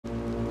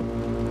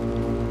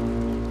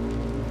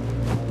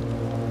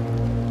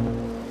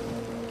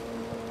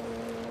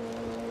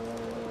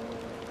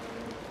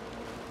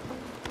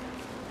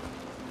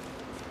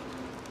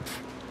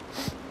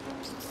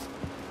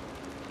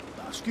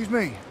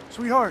Excuse me,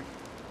 sweetheart.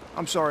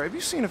 I'm sorry, have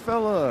you seen a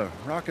fella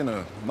rocking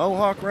a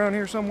mohawk around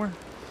here somewhere?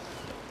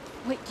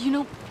 Wait, do you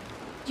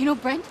know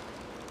Brent?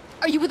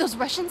 Are you with those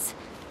Russians?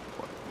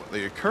 What,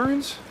 the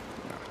Curduns?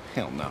 No,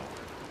 hell no.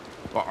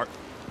 Well,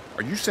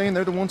 are you saying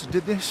they're the ones who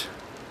did this?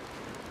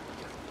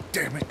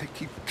 Damn it, they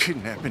keep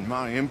kidnapping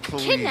my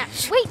employees. Kidnap?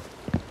 Wait!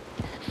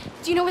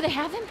 Do you know where they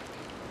have him?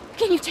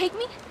 Can you take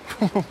me?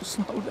 Oh,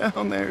 slow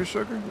down there,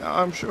 sugar. Now,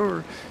 I'm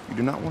sure you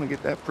do not want to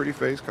get that pretty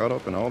face caught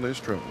up in all this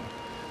trouble.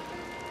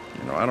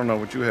 You know, I don't know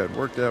what you had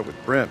worked out with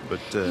Brent, but,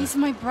 He's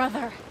my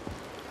brother.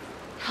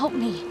 Help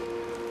me.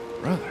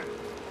 Brother?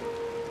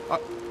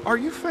 Are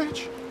you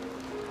Fetch?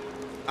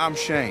 I'm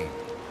Shane.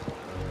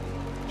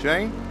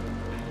 Shane?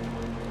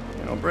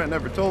 You know, Brent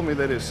never told me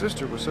that his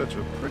sister was such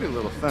a pretty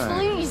little thing.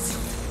 Please.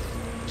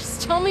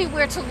 Just tell me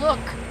where to look.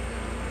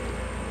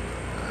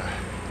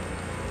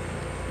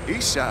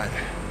 East side,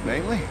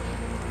 mainly.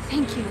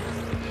 Thank you.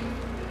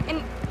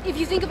 And if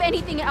you think of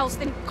anything else,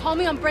 then call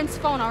me on Brent's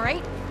phone, all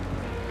right?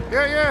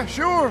 Yeah,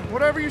 sure.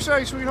 Whatever you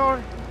say,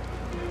 sweetheart.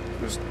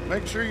 Just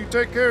make sure you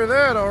take care of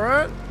that, all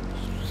right?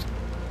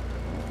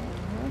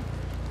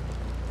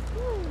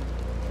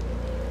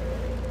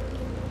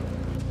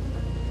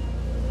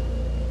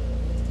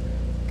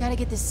 Gotta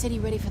get this city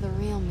ready for the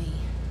real me.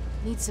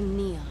 Need some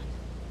neon.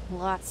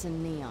 Lots of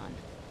neon.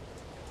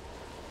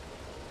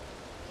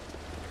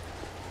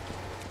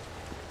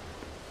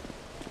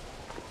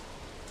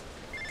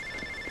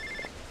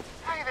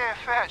 Hey there,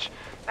 Fetch.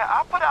 Now,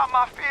 I put out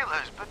my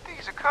feelers, but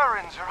these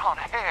Curduns are on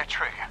a hair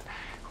trigger.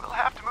 We'll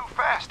have to move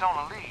fast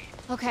on a lead.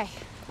 Okay,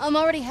 I'm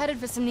already headed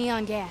for some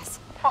neon gas.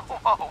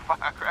 Whoa,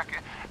 firecracker.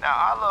 Now,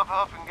 I love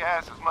huffing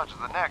gas as much as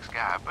the next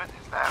guy, but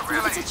is that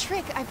really... It's a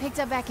trick I picked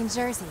up back in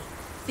Jersey.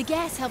 The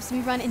gas helps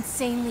me run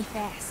insanely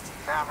fast.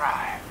 Is that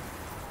right?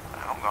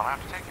 I'm gonna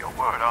have to take your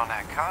word on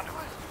that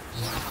conduit.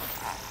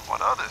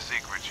 What other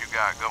secrets you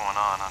got going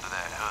on under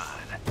that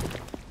hood?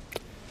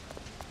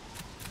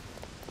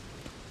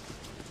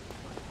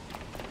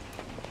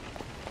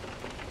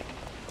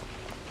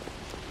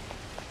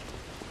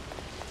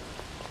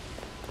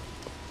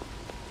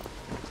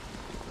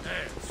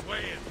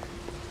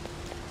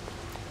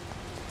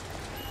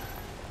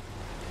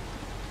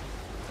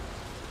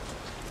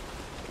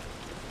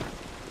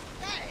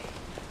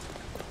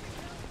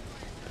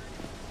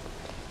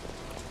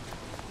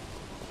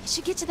 I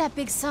should get to that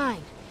big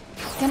sign.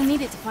 Gonna need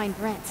it to find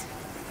Brent.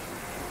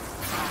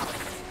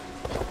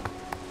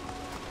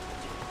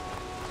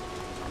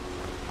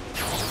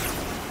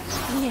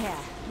 Yeah,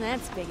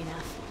 that's big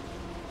enough.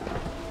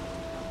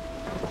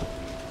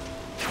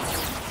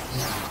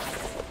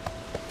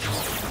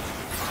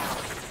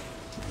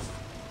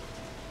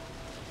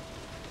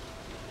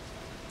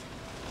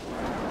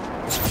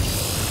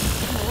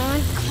 Come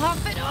on,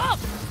 cough it up!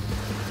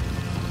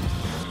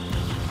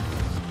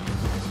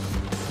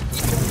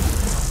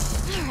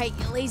 Alright,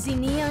 you lazy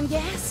neon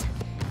gas.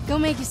 Go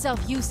make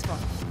yourself useful.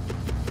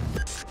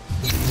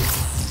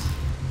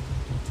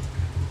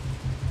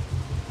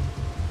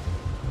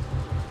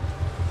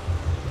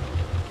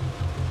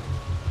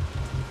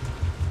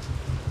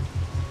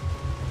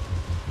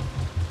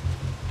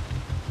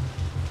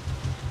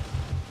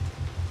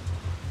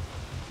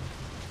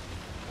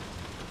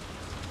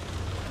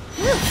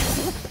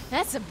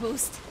 That's a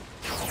boost.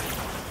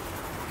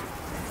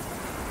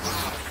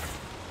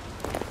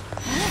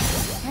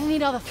 I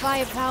need all the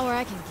firepower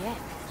I can get.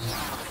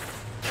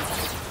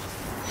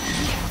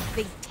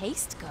 They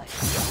taste good.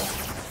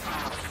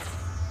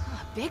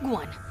 Oh, a big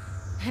one.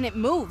 And it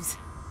moves.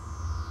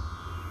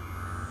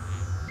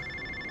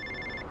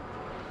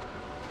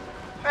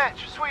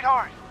 Fetch,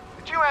 sweetheart,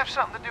 did you have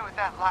something to do with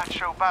that light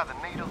show by the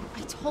needle?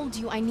 I told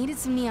you I needed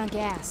some neon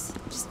gas.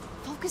 Just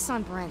focus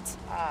on Brent.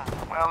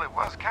 Well, it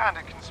was kind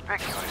of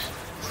conspicuous.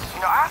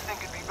 You know, I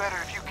think it'd be better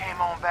if you came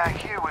on back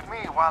here with me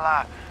while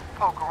I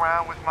poke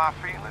around with my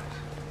feelings.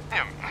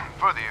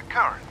 For the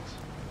occurrence.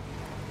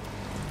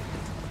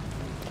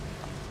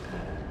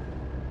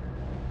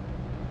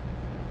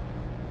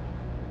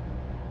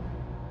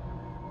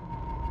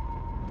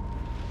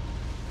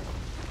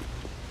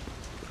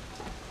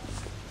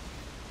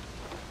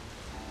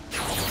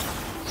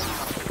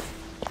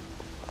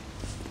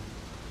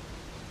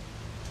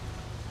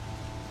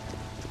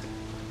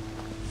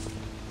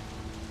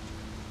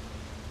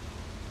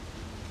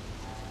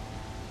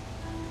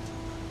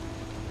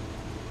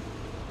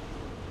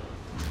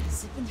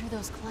 Zipping through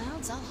those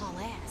clouds, I'll haul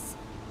ass.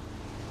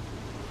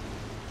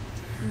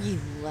 You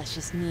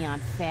luscious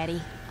neon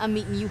fatty. I'm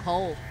eating you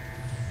whole.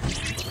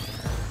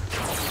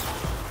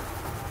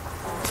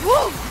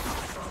 Whoa!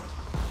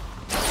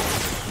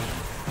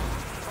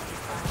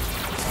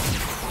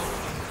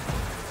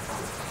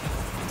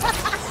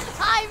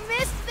 I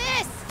missed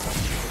this!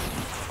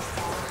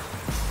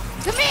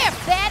 Come here,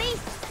 fatty!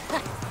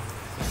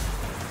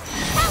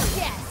 Hell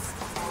yes!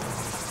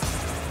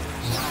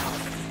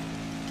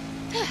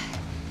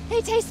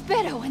 They taste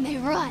better when they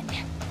run.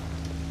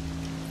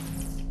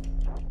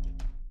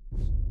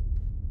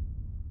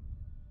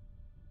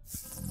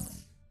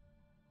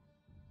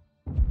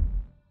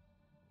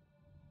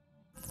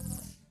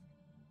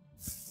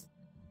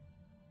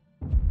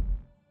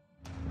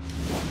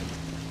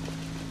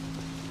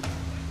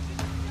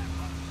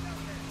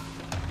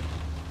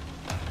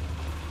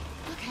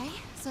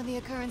 So the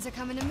occurrence are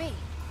coming to me.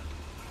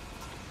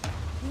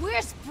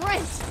 Where's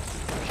Brent?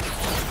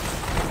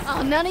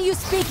 Oh, none of you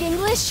speak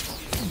English?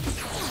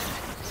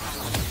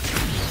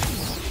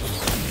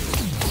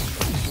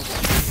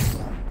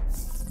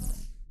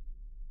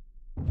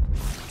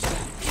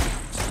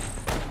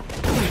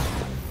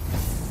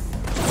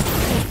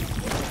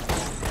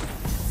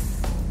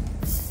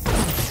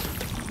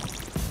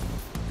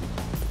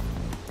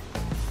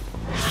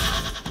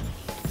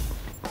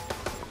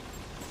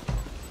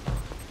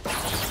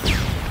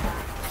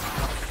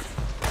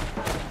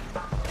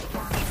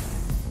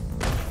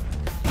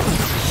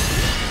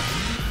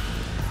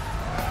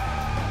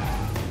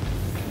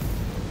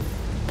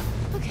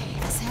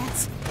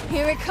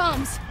 Here it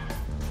comes.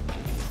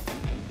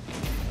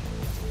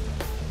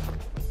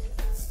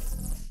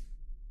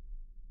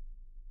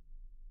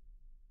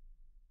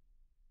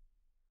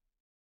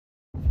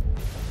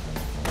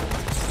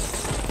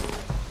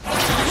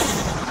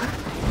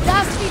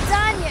 Das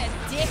Vidania,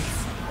 dicks.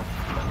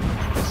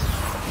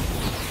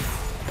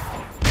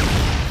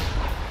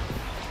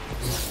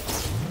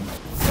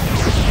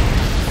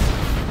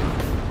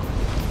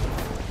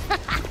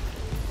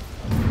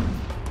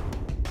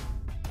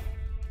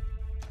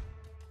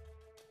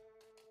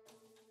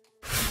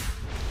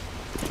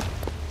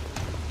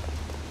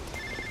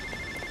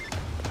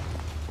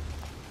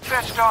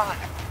 Fetch, darling,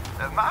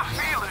 my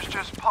feelers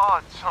just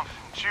pawed something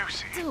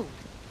juicy. Dude.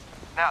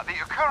 Now, the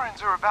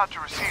Occurrents are about to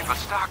receive a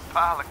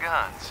stockpile of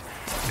guns.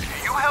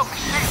 You help me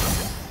see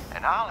them,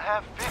 and I'll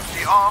have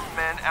 50 armed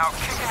men out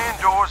kicking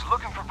indoors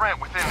looking for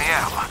Brent within the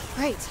hour.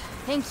 Great,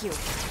 thank you.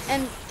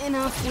 And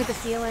enough with the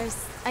feelers.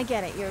 I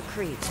get it, you're a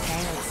creep,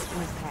 okay? Let's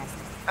move past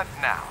it.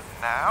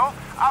 Now,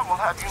 I will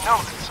have you know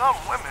that some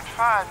women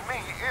find me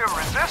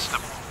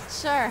irresistible.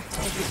 Sure,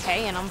 if you're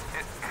paying them.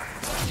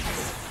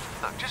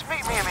 Look, just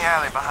meet me in the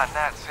alley behind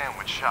that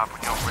sandwich shop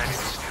when you're ready to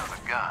steal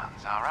the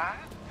guns, all right?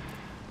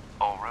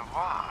 Au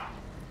revoir.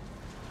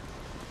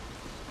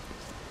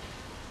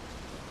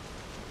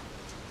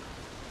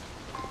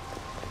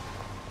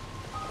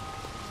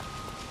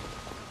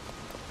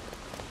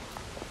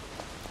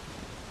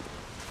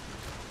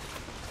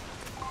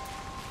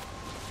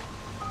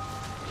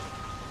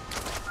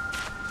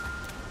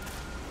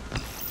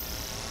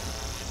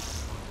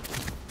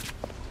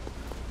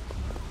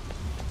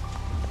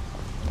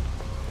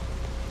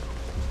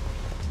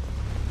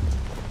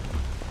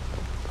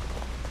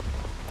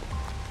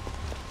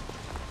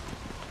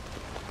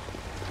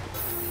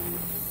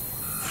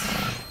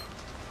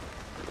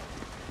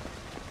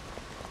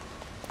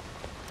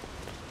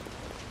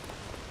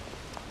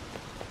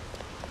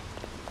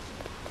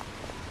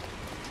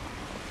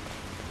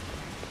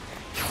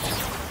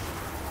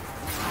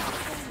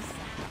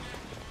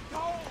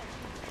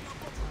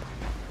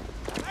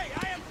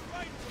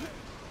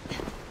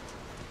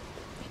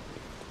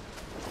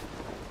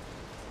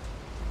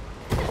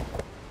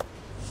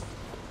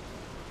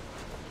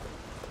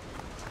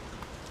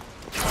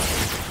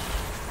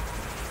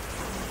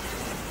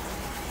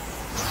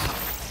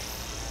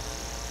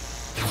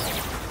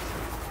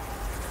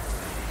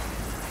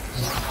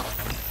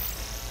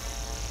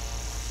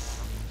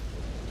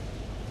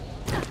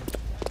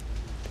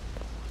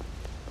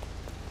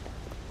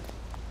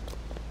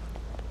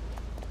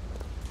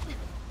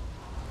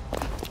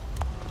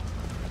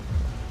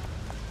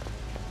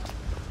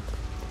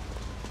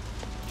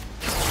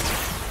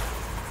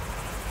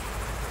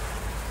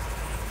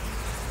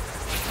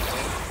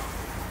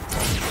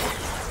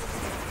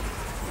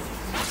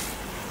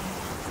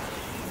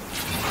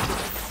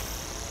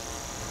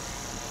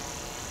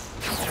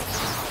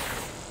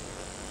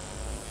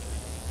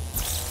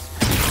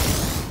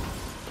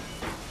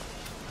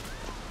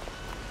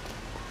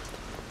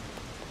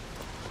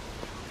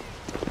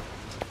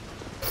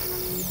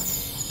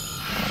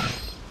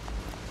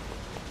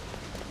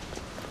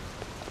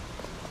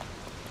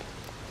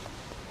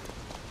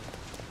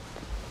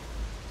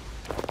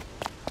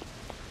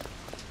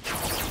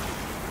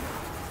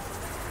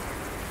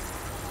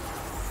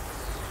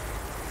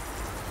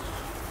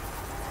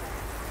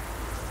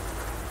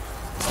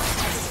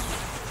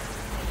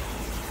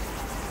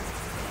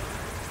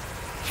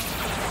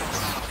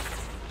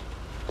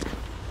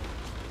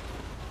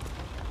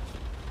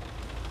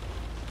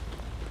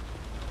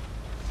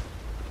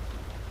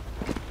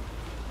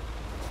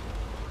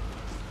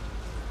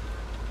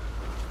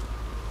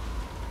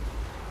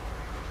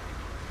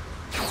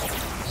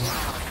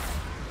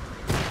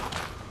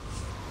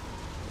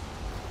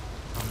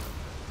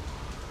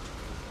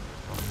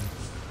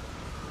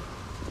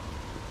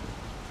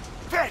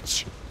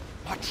 Fetch!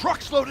 My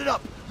truck's loaded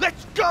up!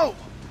 Let's go!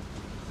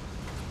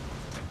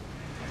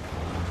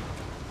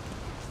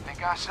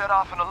 Think I set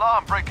off an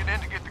alarm breaking in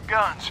to get the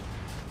guns.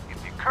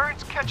 If the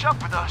Occurrents catch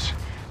up with us,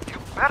 you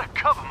better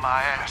cover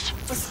my ass.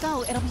 Let's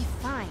go, it'll be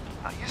fine.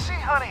 Now, you see,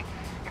 honey,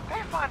 if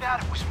they find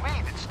out it was me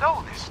that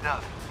stole this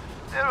stuff,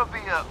 there'll be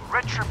a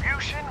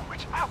retribution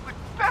which I would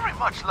very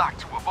much like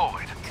to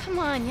avoid. Come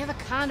on, you have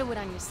a conduit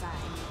on your side.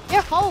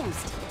 You're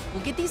hosed.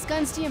 We'll get these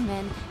guns to your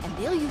men, and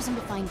they'll use them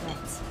to find Brent.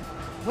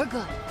 We're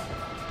good.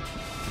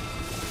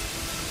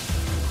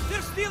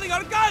 They're stealing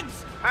our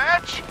guns!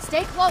 Fetch!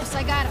 Stay close,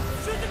 I got him.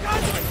 Shoot the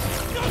conduit!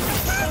 Shoot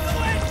the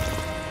conduit!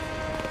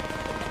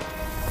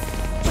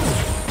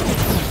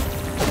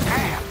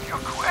 Damn, you're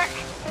quick.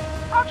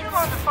 How'd you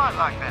learn to fight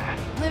like that?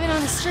 Living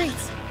on the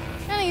streets.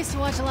 I used to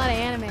watch a lot of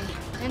anime.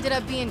 Ended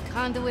up being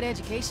conduit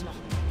educational.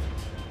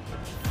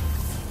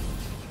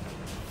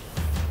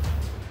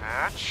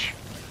 Fetch.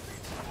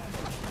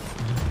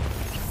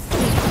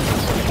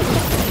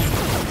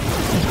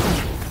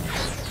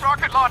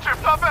 Rocket launcher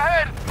up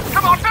ahead!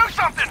 Come on, do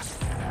something!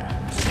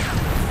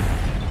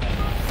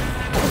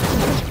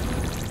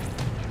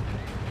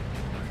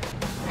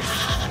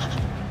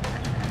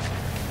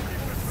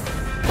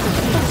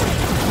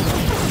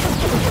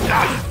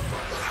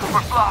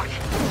 We're blocked.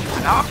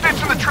 Now I'm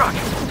fixing the truck.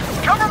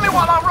 Cover me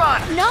while I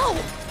run! No!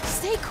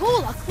 Stay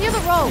cool, I'll clear the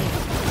road.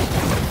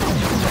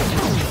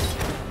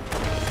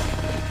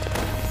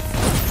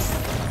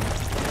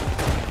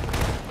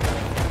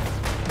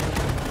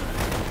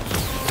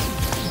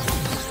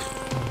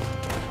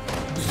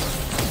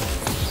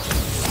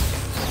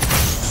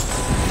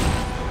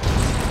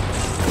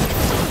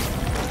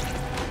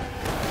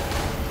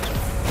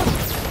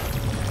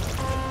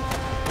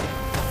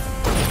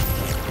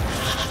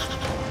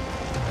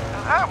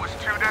 That was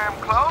too damn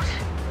close.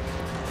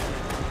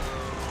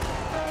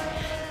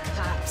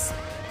 Cops.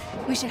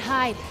 We should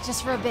hide,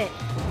 just for a bit.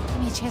 Give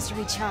me a chance to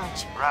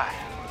recharge. Right.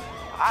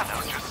 I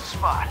know just the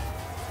spot.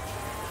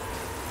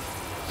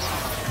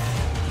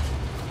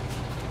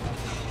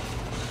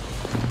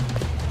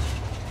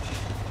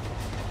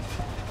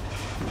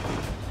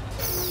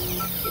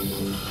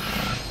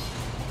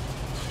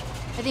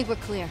 I think we're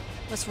clear.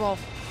 Let's roll.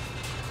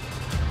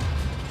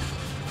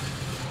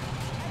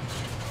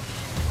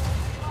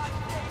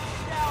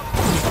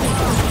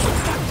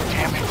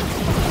 Damn it.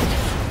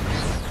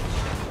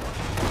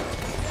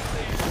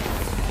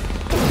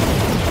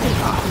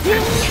 Oh,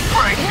 this is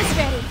crazy. It's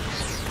ready.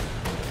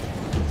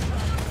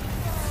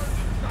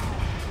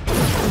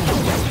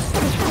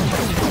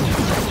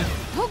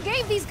 Who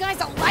gave these guys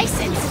a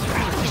license?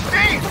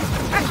 Steve,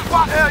 this is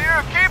what hell you're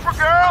a keeper,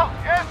 girl.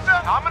 Yes,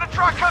 sir. I'm gonna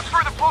try cut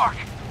through the park.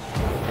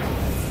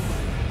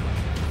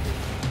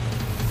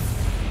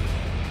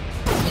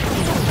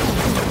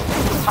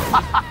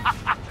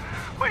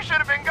 We should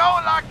have been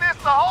going like this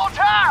the whole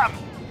time.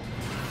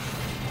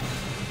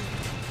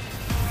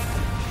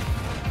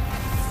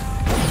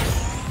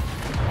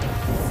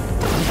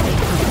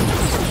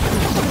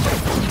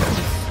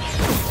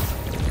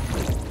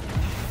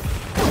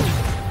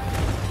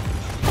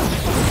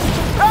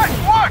 Nice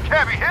work,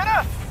 heavy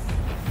hitter.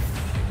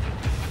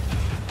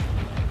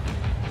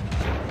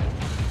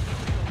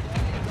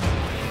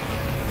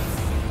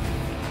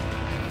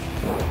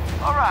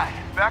 All right,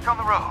 back on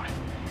the road.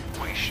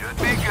 We should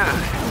be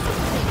good.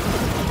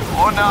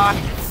 Or not.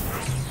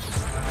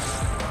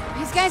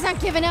 These guys aren't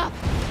giving up.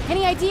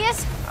 Any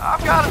ideas?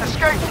 I've got an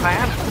escape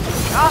plan.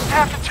 Just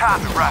have to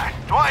time it right.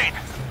 Dwayne,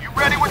 you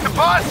ready with the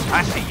bus?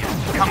 I see you.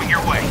 Coming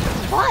your way.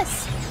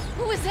 Buzz!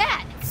 Who was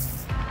that?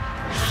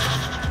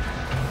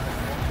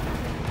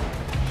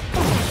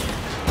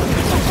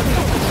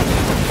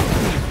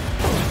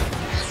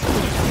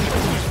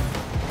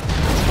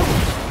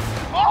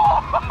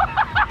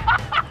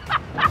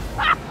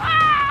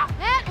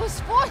 That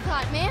was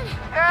forethought, man.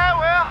 Yeah,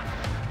 well,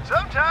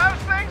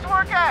 sometimes things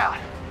work out.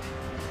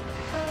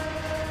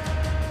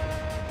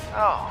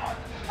 Oh,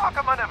 how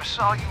come I never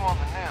saw you on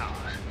the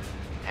news?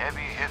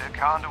 Heavy hitter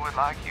conduit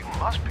like you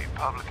must be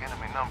public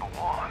enemy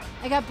 #1.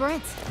 I got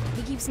Brent.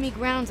 He keeps me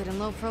grounded and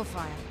low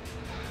profile.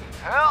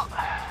 Well,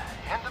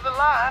 end of the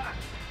line.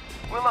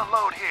 We'll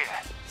unload here.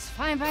 It's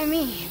fine by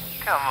me.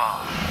 Come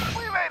on.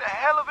 We made a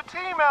hell of a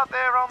team out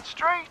there on the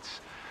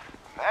streets.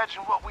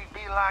 Imagine what we'd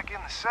be like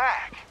in the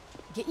sack.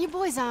 Get your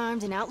boys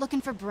armed and out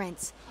looking for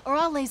Brent, or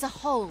I'll laze a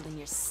hole in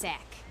your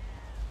sack.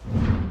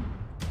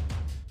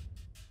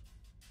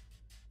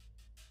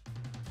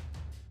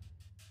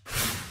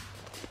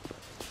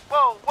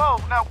 Whoa, whoa,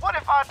 now what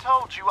if I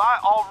told you I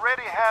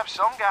already have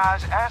some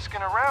guys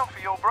asking around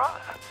for your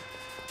brother?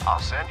 I'll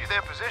send you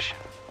their position.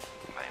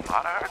 They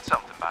might have heard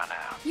something by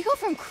now. You go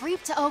from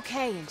creep to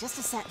okay in just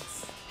a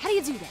sentence. How do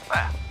you do that?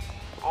 Well,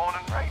 born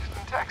and raised